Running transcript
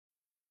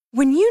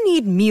When you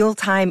need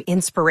mealtime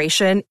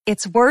inspiration,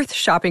 it's worth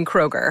shopping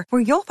Kroger,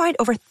 where you'll find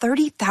over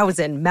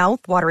 30,000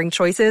 mouth-watering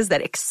choices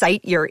that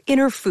excite your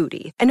inner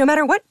foodie. And no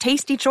matter what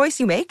tasty choice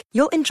you make,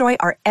 you'll enjoy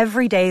our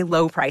everyday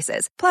low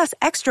prices, plus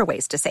extra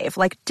ways to save,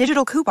 like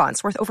digital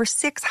coupons worth over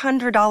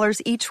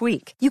 $600 each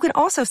week. You can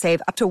also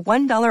save up to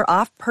 $1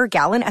 off per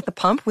gallon at the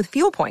pump with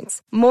fuel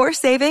points. More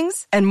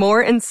savings and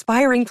more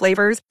inspiring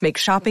flavors make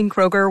shopping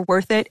Kroger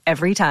worth it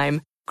every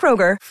time.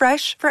 Kroger,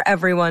 fresh for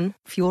everyone.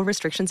 Fuel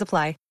restrictions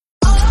apply.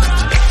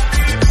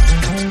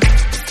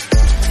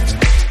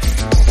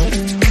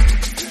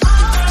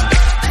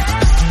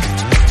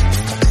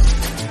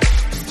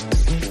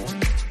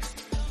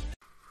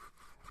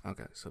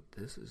 Okay, so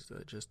this is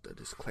just the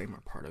disclaimer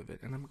part of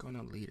it, and I'm going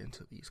to lead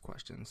into these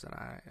questions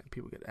that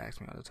people get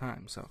asked me all the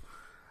time. So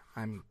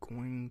I'm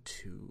going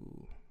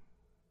to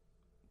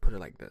put it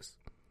like this.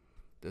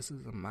 This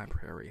is My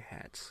Prairie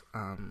hats.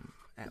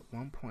 At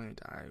one point,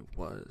 I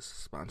was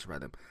sponsored by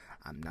them.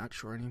 I'm not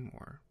sure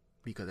anymore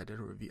because I did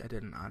a review. I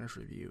did an honest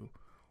review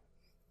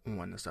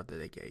on the stuff that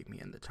they gave me,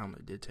 and the time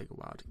it did take a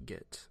while to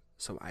get.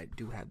 So I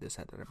do have this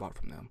hat that I bought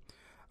from them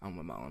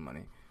with my own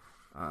money.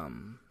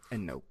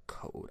 And no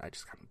code. I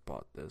just kind of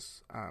bought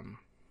this. A lot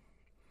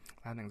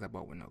of things I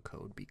bought with no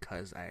code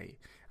because I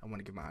want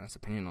to give my honest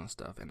opinion on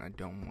stuff, and I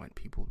don't want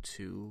people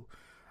to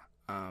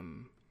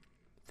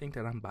think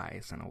that I'm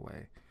biased in a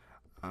way.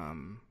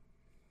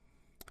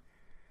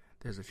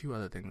 There's a few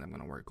other things I'm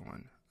going to work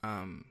on.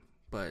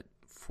 But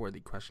for the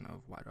question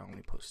of why do I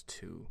only post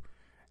 2,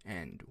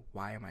 and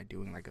why am I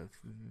doing like a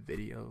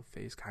video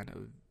face kind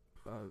of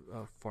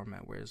a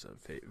format where it's a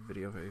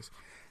video face?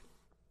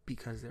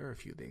 Because there are a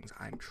few things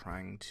I'm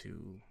trying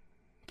to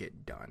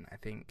get done. I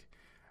think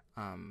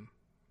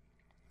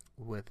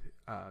with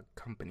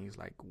companies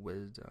like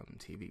Wisdom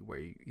TV, where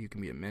you can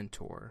be a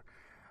mentor,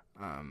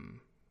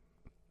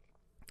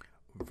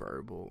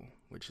 Verbal,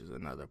 which is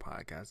another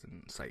podcast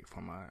and site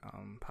for my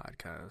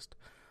podcast,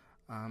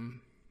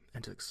 and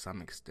to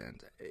some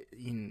extent,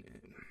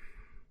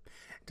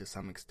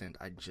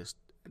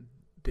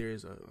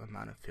 there's an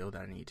amount of fill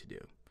that I need to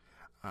do.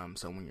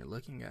 So when you're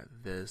looking at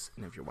this,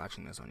 and if you're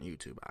watching this on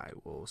YouTube, I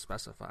will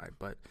specify,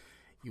 but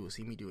you will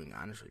see me doing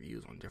honest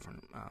reviews on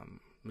different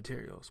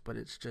materials. But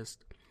it's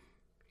just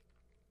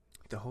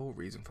the whole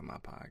reason for my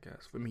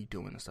podcast, for me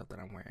doing the stuff that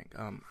I'm wearing.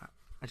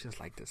 I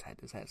just like this hat.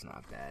 This hat's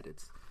not bad.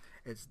 It's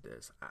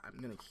this. I'm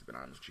gonna keep it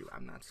honest with you.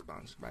 I'm not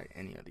sponsored by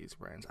any of these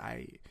brands.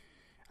 I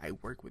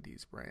work with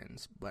these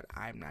brands, but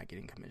I'm not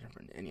getting commission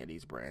from any of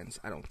these brands.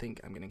 I don't think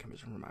I'm getting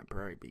commission from My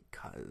Prairie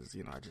because I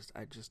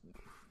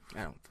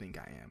don't think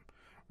I am.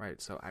 Right,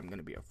 so I'm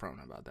gonna be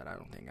upfront about that. I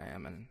don't think I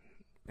am,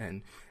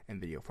 and in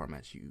video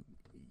formats, you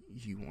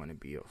want to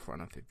be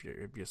upfront of if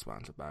you're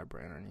sponsored by a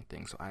brand or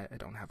anything. So I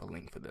don't have a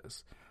link for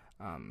this.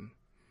 I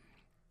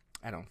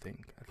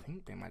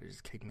think they might have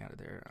just kicked me out of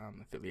their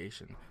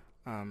affiliation.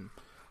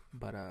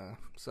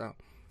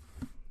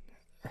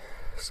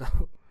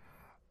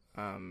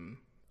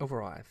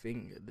 Overall, I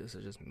think this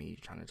is just me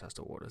trying to test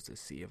the waters to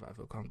see if I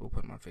feel comfortable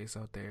putting my face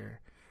out there,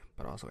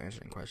 but also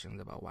answering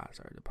questions about why I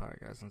started the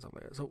podcast and stuff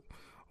like that. So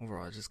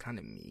overall, it's just kind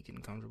of me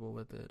getting comfortable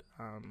with it.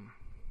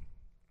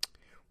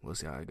 We'll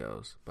see how it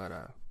goes, but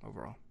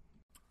overall.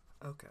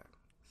 Okay,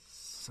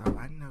 so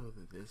I know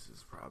that this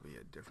is probably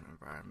a different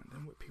environment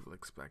than what people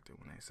expected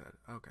when they said,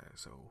 okay,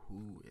 so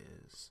who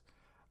is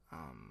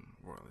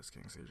Royalist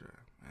King CJ,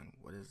 and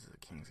what is the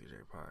King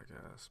CJ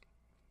podcast?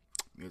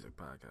 Music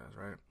podcast,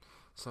 right?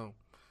 So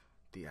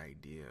the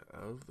idea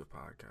of the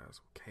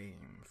podcast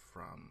came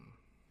from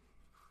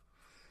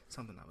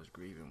something I was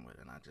grieving with,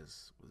 and I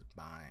just was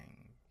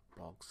buying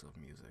bulks of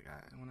music.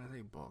 When I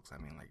say bulks, I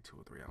mean like 2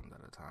 or 3 albums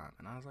at a time.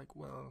 And I was like,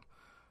 well,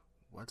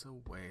 what's a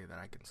way that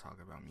I can talk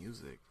about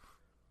music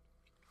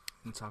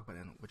and talk about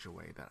it in which a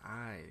way that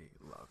I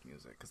love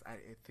music? Because I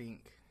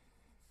think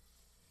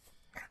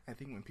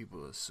when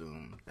people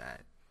assume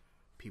that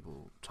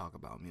people talk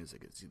about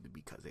music, it's either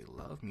because they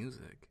love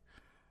music,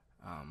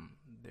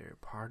 they're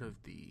part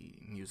of the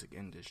music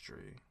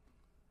industry,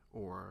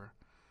 or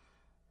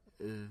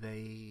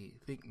they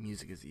think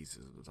music is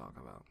easy to talk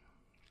about,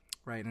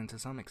 right? And to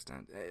some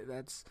extent,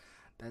 that's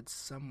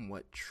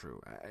somewhat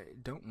true. I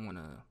don't want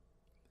to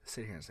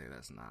sit here and say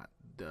that's not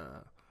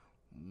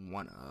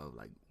one of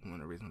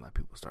the reasons why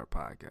people start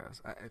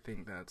podcasts. I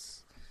think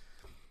that's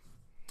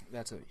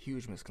a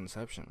huge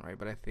misconception, right?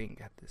 But I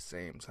think at the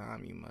same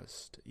time, you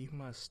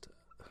must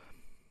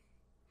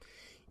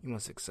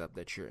accept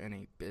that you're in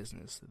a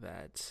business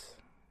that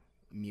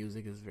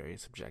music is very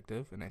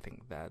subjective, and I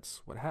think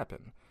that's what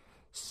happened.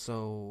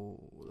 So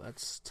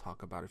let's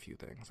talk about a few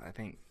things. I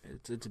think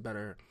it's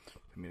better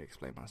for me to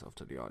explain myself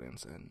to the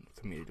audience and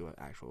for me to do an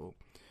actual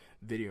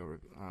video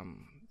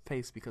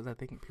face, because I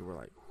think people are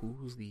like,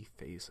 who's the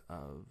face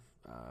of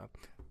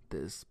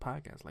this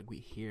podcast? Like, we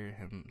hear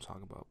him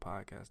talk about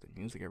podcasts and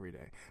music every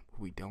day, but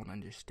we don't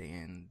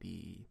understand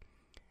the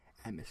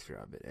atmosphere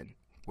of it and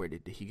where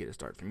did he get his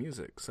start for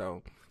music.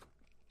 So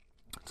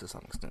to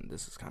some extent,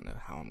 this is kind of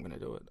how I'm going to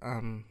do it.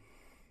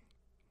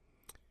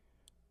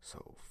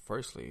 So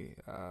firstly,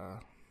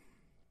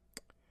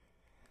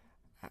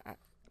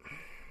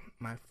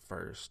 my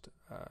first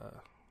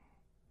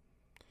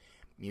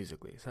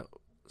musically.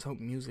 So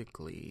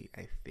musically,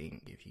 I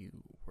think if you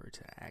were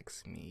to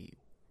ask me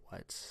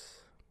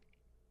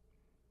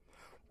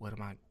what are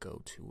my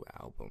go-to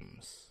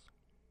albums,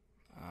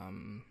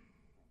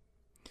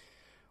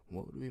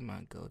 what would be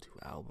my go-to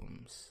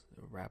albums,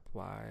 rap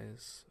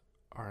wise,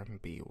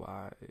 R&B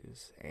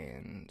wise,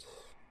 and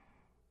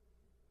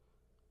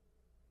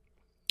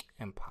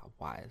pop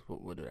wise?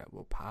 What would that?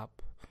 Well,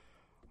 pop,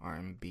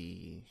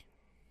 R&B,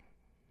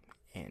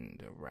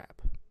 and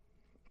rap.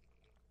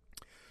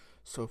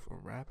 So for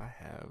rap, I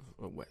have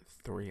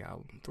 3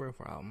 or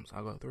 4 albums.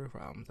 I'll go 3 or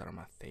 4 albums that are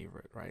my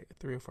favorite, right?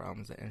 3 or 4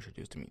 albums that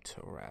introduced me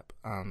to rap.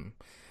 And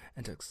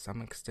to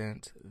some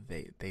extent,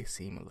 they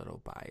seem a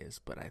little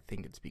biased, but I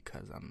think it's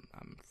because I'm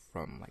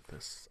from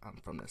the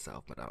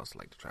South, but I also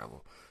like to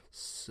travel.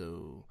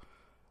 So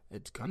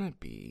it's gonna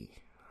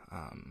be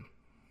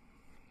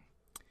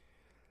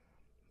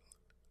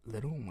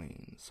Lil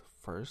Wayne's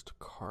first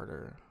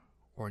Carter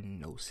or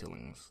No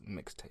Ceilings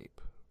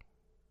mixtape.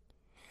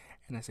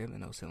 And I say the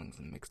No Ceilings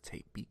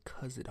mixtape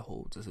because it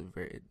holds a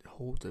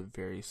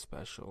very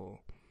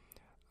special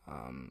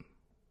a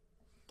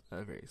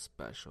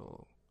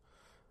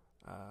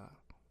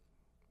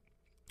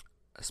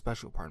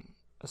special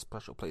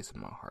place in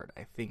my heart.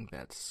 I think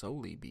that's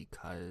solely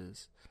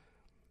because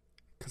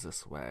of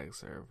Swag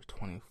Serve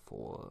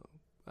 24,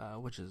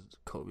 which is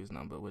Kobe's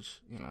number,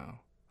 which,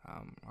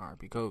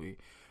 R.I.P. Kobe,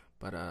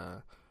 but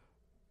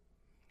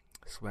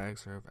Swag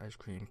Serve Ice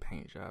Cream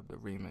Paint Job, the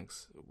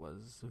remix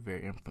was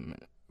very infamous.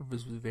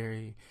 Was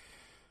very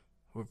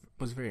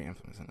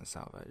infamous in the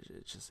South.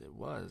 It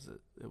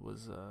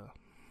was a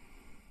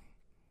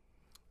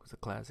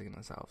classic in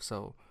the South.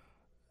 So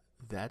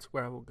that's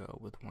where I will go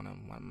with one of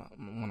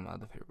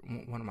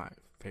my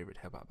favorite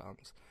hip hop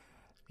albums.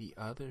 The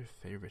other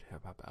favorite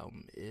hip hop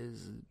album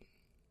is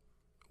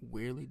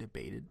weirdly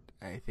debated.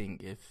 I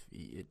think if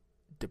it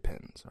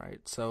depends,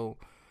 right? So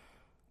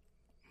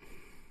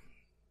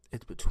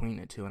it's between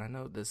the two, and I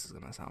know this is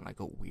gonna sound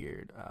like a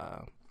weird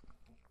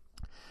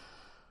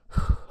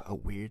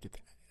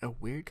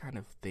kind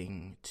of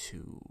thing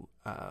to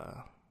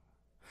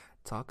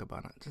talk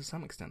about to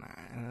some extent,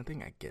 and I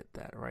think I get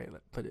that, right?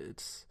 But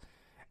it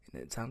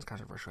sounds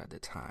controversial at the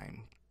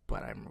time.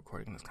 But I'm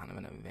recording this kind of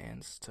in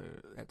advance to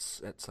at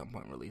some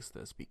point release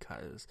this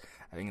because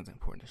I think it's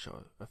important to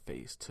show a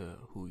face to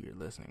who you're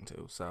listening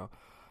to. So,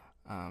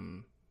 I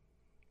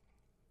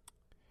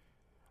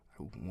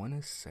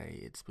want to say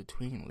it's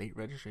between Late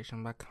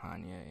Registration by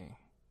Kanye,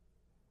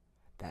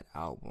 that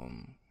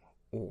album,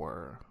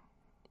 or...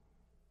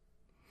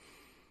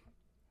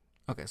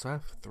 Okay, so I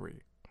have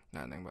 3.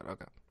 Now I think about it.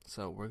 Okay,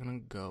 so we're going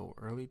to go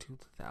early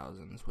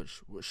 2000s,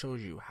 which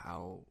shows you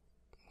how...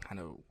 kind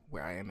of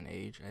where I am in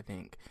age, I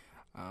think.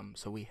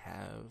 So we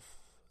have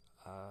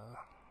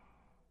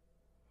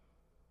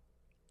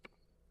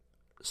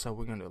so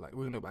we're gonna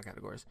do by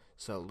categories.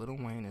 So Lil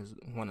Wayne is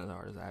one of the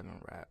artists I have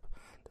in rap.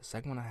 The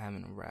second one I have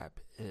in rap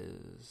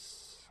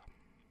is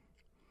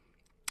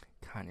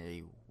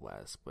Kanye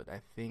West, but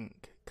I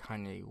think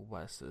Kanye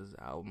West's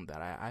album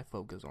that I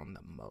focus on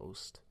the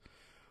most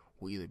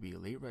will either be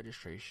Late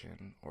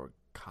Registration or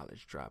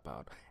College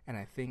Dropout, and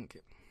I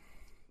think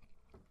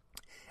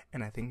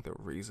the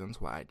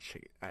reasons why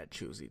I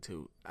choose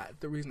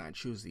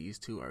these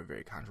two are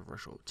very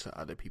controversial to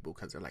other people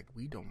because they're like,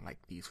 we don't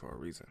like these for a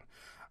reason.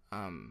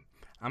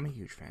 I'm a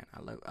huge fan. I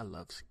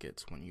love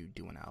skits when you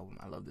do an album.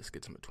 I love the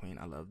skits in between.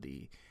 I love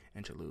the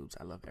interludes.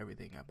 I love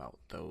everything about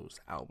those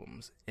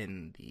albums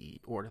in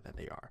the order that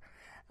they are.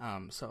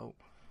 So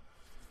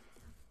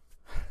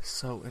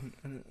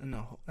in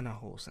a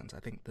whole sense,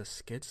 I think the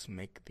skits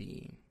make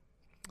the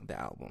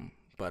album,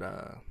 but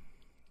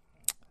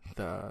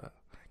the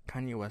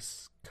Kanye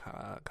West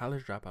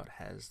College Dropout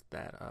has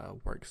that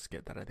work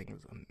skit that I think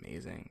is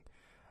amazing.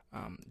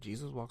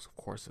 Jesus Walks, of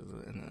course, is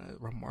a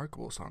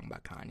remarkable song by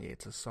Kanye.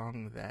 It's a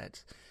song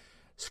that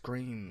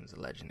screams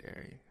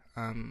legendary.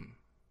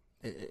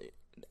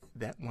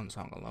 That one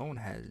song alone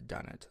has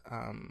done it.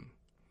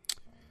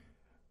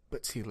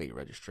 But see, Late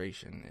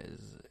Registration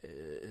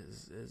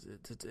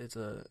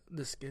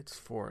the skits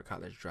for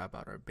College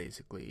Dropout are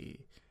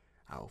basically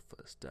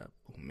Alpha Step,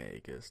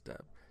 Omega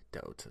Step,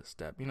 Delta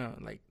Step,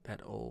 like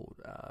that old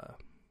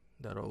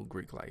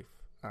Greek life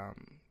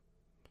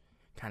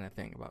kind of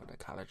thing about the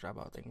College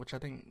Dropout thing, which I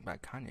think by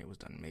Kanye was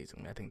done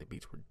amazingly. I think the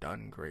beats were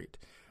done great.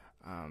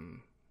 I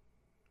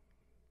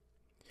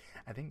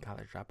think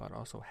College Dropout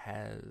also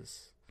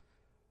has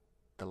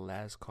The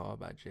Last Call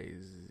by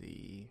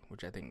Jay-Z,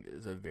 which I think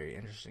is a very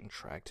interesting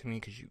track to me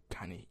because you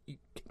kind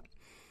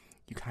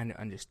of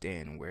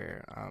understand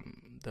where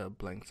the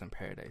Blanks in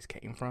Paradise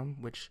came from,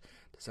 which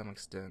to some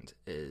extent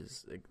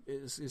is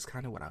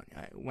kind of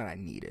what I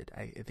needed.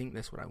 I think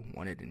that's what I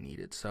wanted and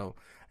needed, so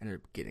I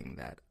ended up getting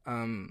that.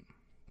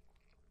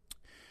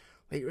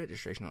 Late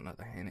Registration, on the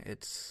other hand,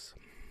 it's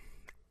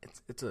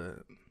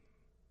a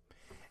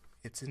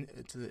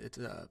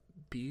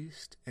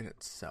beast in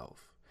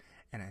itself,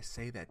 and I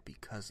say that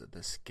because of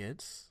the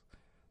skits,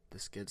 the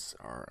skits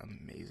are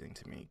amazing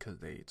to me because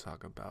they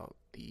talk about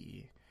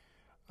the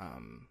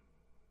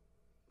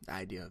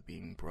idea of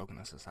being broke in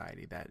a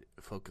society that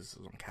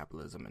focuses on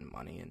capitalism and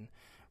money and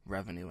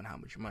revenue and how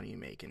much money you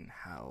make, and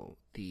how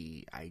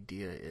the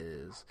idea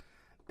is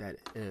that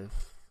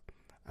if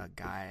a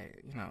guy,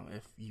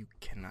 if you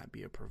cannot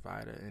be a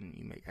provider and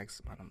you make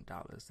X amount of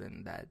dollars,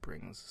 then that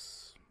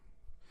brings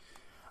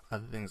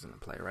other things into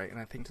play, right? And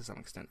I think to some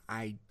extent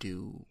I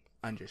do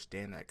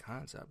understand that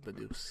concept, but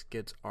the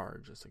skits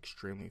are just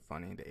extremely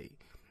funny. They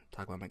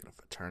talk about making a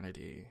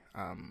fraternity,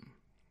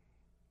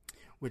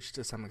 which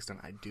to some extent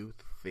I do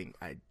think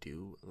I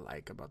do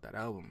like about that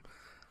album.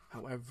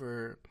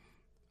 However,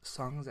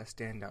 songs that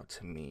stand out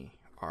to me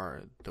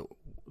are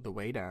the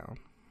Way Down.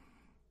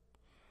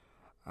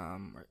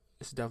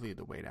 It's definitely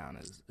The Way Down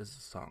is a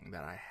song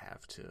that I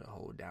have to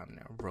hold down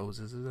there.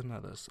 Roses is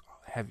another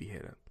heavy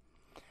hitter.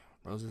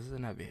 Roses is a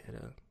heavy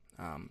hitter.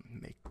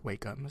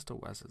 Wake Up Mr.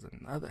 West is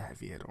another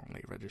heavy hitter on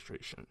Late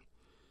Registration.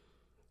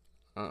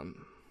 I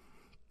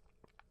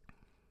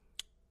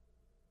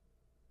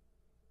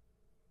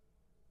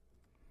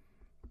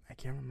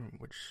can't remember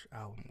which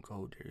album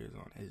Gold Digger is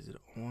on. Is it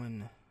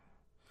on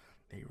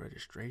Late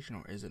Registration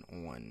or is it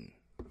on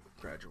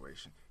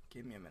Graduation?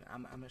 Give me a minute.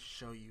 I'm gonna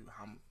show you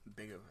how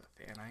big of a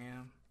fan I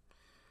am.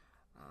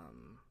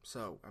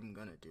 So I'm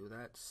gonna do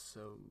that.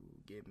 So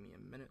give me a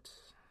minute.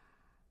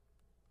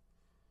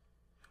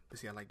 But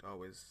see, I like to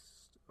always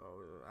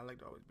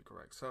be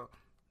correct. So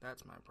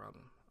that's my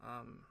problem.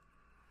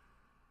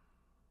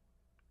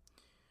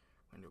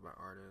 When do about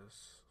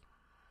artists?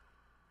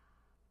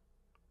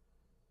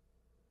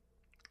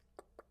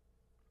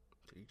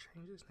 Did he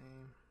change his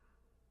name?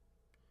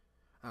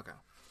 Okay.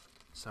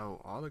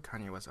 So all the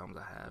Kanye West albums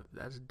I have,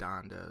 that's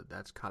Donda,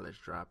 that's College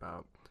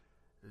Dropout,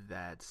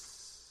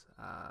 that's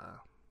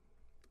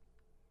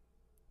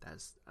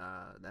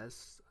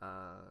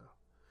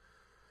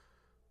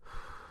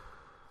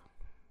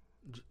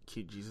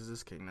Jesus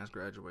is King, that's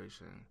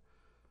Graduation.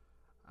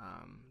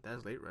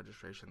 That's Late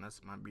Registration,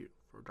 that's My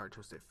Beautiful Dark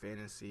Twisted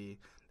Fantasy,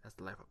 that's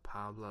The Life of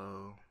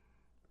Pablo.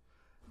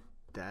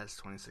 That's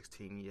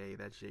 2016 Ye,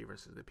 that's Ye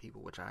versus the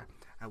People, which I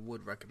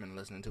would recommend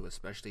listening to,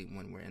 especially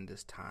when we're in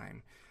this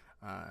time.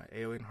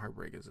 808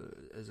 Heartbreak is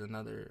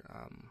another.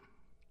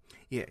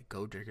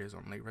 Gold Digger is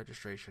on Late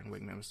Registration.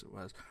 Wake Me Up Mr.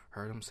 West,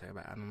 Heard Him Say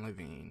by Adam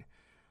Levine.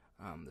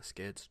 The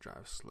Skits,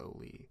 Drive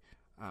Slowly.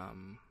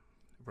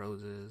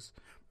 Roses,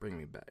 Bring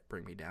Me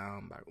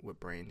Down with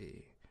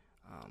Brandy.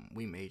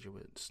 We Major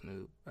with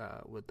Snoop,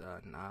 with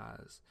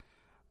Nas.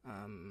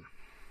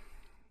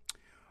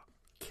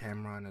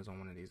 Cameron is on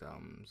one of these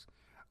albums.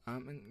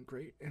 And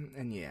great,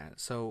 and yeah,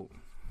 so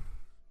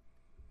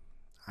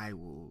I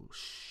will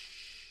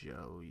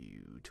show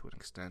you to an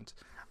extent.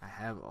 I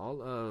have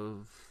all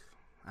of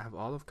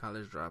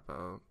College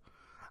Dropout.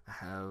 I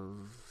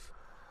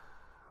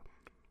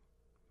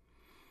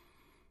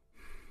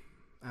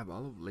have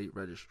all of Late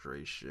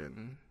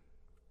Registration,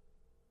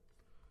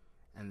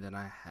 and then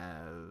I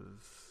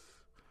have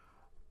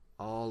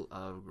all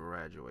of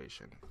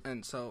Graduation.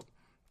 And so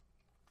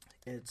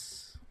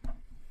it's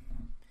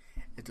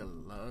a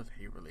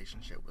love-hate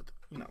relationship with,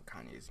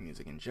 Kanye's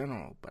music in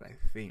general, but I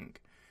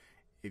think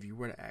if you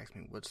were to ask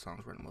me what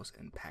songs were the most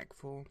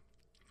impactful,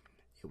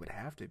 it would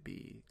have to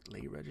be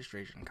Late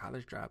Registration,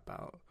 College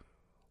Dropout,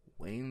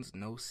 Wayne's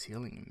No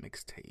Ceiling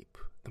mixtape.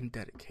 Them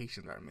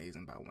dedications are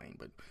amazing by Wayne,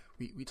 but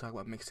we talk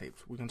about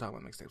mixtapes. We can talk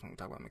about mixtapes when we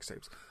talk about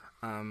mixtapes.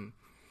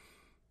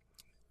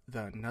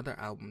 Another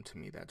album to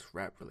me that's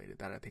rap related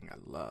that I think I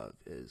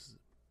love is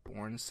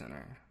Born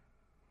Sinner,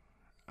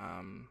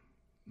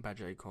 by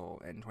J.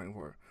 Cole, and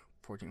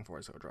 2014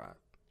 Forest Hill Drive.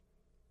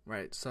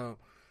 Right, so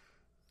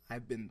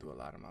I've been through a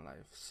lot in my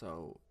life.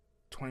 So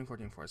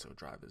 2014 Forest Hill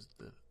Drive is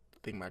the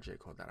thing by J.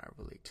 Cole that I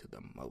relate to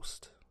the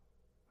most.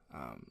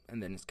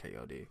 And then it's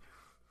KOD.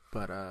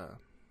 But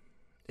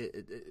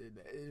it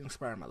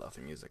inspired my love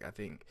for music. I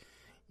think,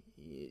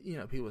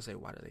 people say,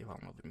 why do they fall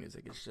in love with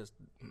music? It's just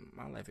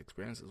my life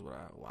experiences,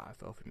 why I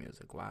fell for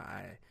music,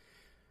 why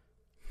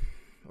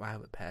I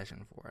have a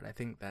passion for it. I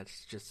think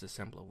that's just a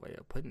simpler way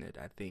of putting it.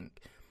 I think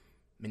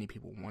many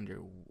people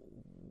wonder,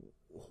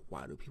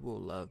 why do people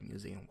love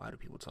music and why do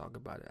people talk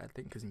about it? I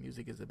think because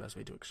music is the best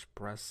way to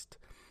express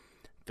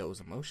those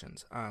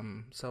emotions.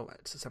 So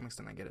to some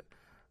extent I get it.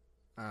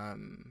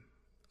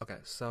 Okay,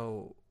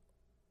 so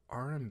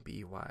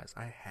R&B wise,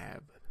 I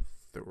have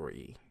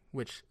 3,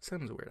 which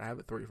sounds weird. I have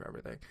a 3 for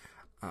everything.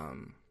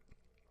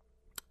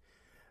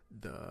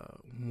 The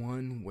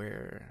one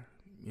where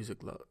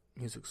Music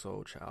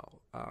Soul Child,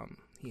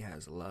 he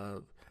has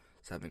Love,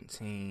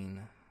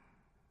 17.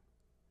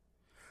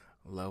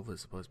 Love was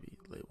supposed to be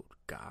labeled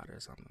God or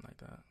something like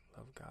that.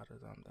 Love God or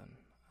something.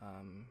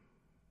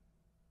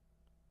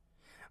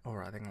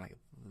 Or I think like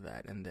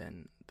that. And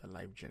then the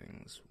Life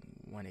Jennings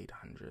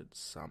 1-800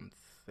 something.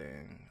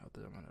 I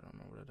don't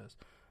know what it is.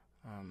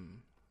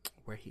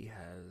 Where he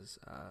has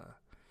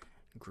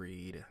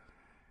Greed.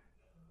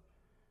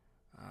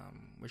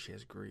 Where she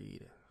has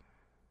Greed.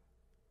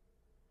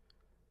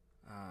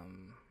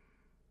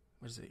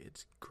 What is it?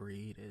 It's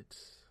Greed.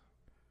 It's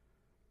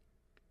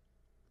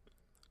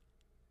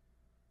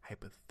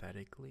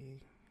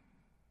hypothetically,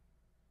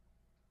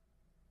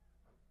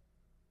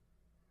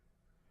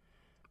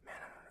 man,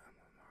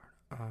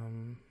 I'm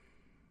hard.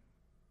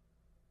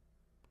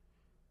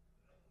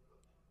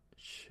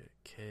 Shit,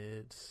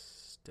 Kids,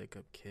 Stick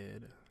Up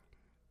Kid.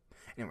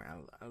 Anyway,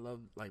 I love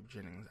Life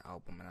Jennings'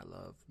 album, and I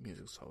love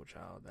Musiq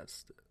Soulchild.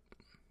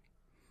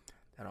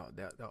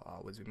 That'll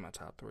always be my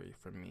top three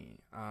for me.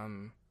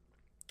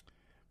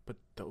 But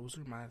those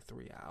are my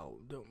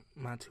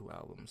my two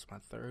albums. My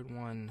third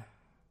one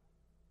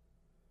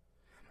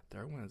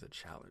is a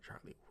Charlie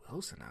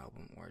Wilson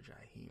album or a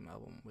Jaheim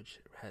album, which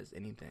has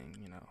anything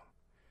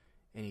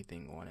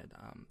on it.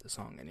 The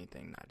song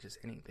Anything, not just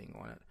anything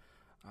on it.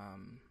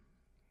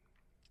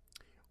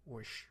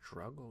 Or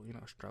Struggle,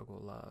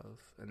 Love,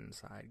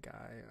 Inside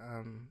Guy.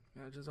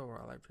 Just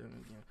overall, I like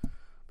him.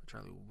 But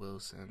Charlie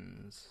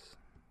Wilson's.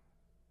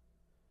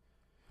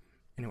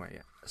 Anyway,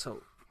 yeah.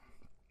 So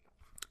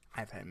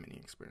I've had many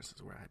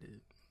experiences where I had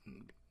to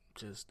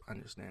just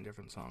understand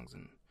different songs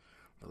and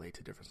relate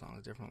to different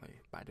songs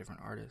differently by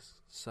different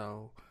artists.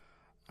 So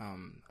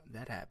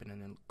that happened,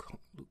 and then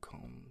Luke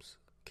Combs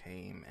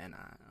came, and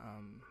I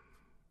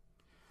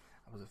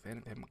was a fan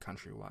of him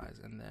country-wise,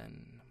 and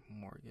then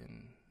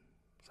Morgan.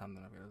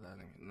 Something I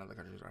think another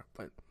country's rock,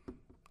 but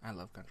I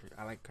love country.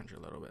 I like country a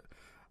little bit,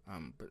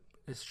 but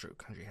it's true.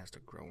 Country has to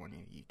grow on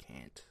you. You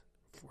can't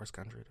force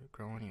country to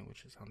grow on you,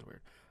 which sounds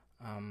weird.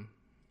 Trying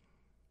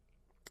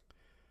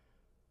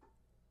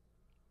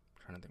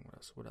to think what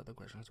else. What other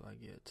questions do I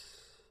get?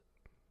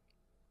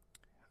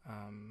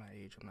 My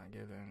age I'm not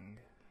giving.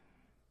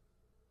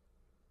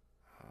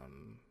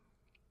 I'm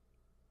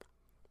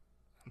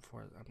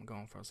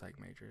going for a psych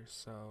major,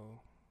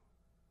 so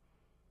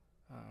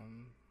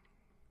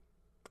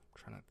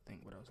trying to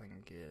think what else I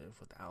can give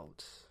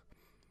without.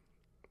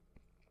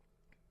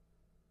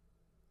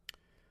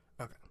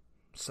 Okay,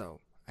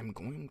 so I'm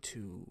going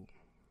to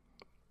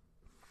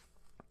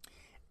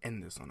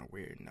end this on a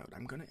weird note.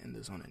 I'm going to end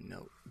this on a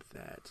note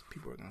that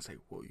people are going to say,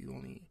 well, you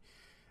only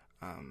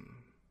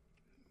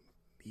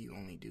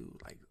do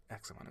like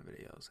X amount of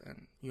videos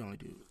and you only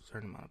do a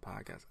certain amount of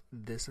podcasts.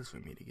 This is for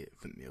me to get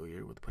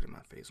familiar with putting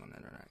my face on the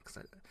internet, because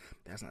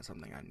that's not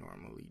something I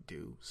normally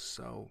do.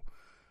 So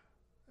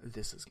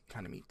this is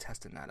kind of me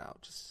testing that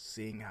out, just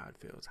seeing how it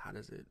feels. How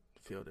does it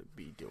feel to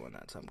be doing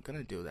that? So I'm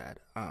gonna do that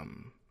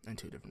in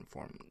two different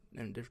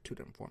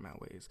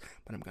format ways,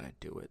 but I'm gonna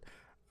do it.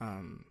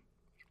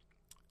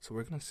 So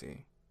we're gonna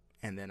see,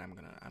 and then I'm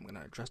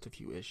gonna address a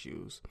few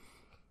issues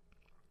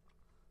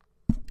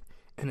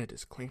and a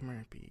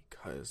disclaimer,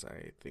 because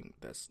I think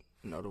that's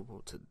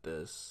notable to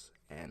this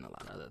and a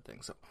lot of other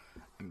things. So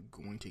I'm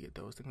going to get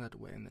those things out of the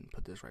way and then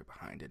put this right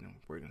behind it,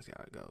 and we're gonna see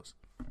how it goes.